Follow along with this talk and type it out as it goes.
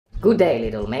Good day,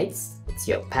 little mates. It's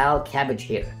your pal Cabbage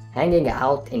here, hanging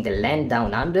out in the land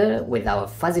down under with our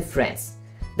fuzzy friends,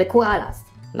 the koalas.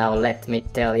 Now let me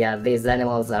tell ya, these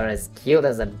animals are as cute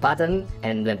as a button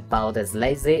and about as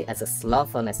lazy as a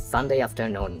sloth on a Sunday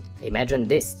afternoon. Imagine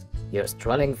this, you're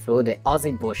strolling through the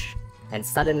Aussie bush, and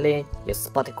suddenly you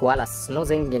spot a koala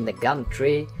snoozing in the gum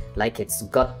tree like it's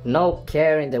got no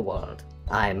care in the world.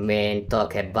 I mean,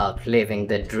 talk about living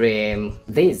the dream.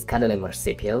 These cuddly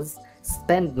marsupials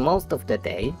spend most of the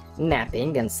day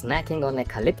napping and snacking on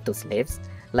eucalyptus leaves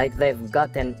like they've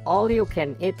got an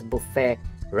all-you-can-eat buffet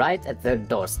right at their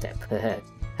doorstep.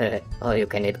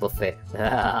 All-you-can-eat buffet.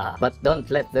 But don't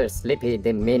let their sleepy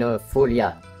demeanor fool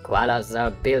ya. Koalas are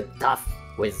built tough,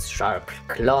 with sharp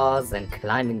claws and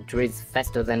climbing trees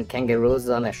faster than kangaroos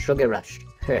on a sugar rush.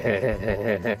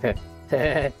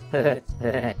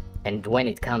 And when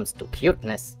it comes to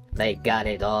cuteness, they got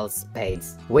it all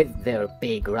spades. With their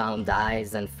big round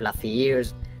eyes and fluffy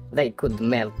ears, they could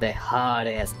melt the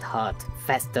hardest heart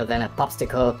faster than a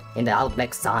popsicle in the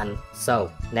outback sun. So,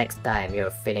 next time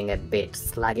you're feeling a bit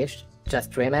sluggish,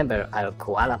 just remember our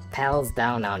koala pals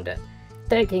down under,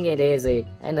 taking it easy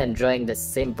and enjoying the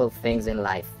simple things in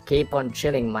life. Keep on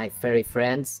chilling, my furry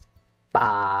friends.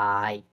 Bye!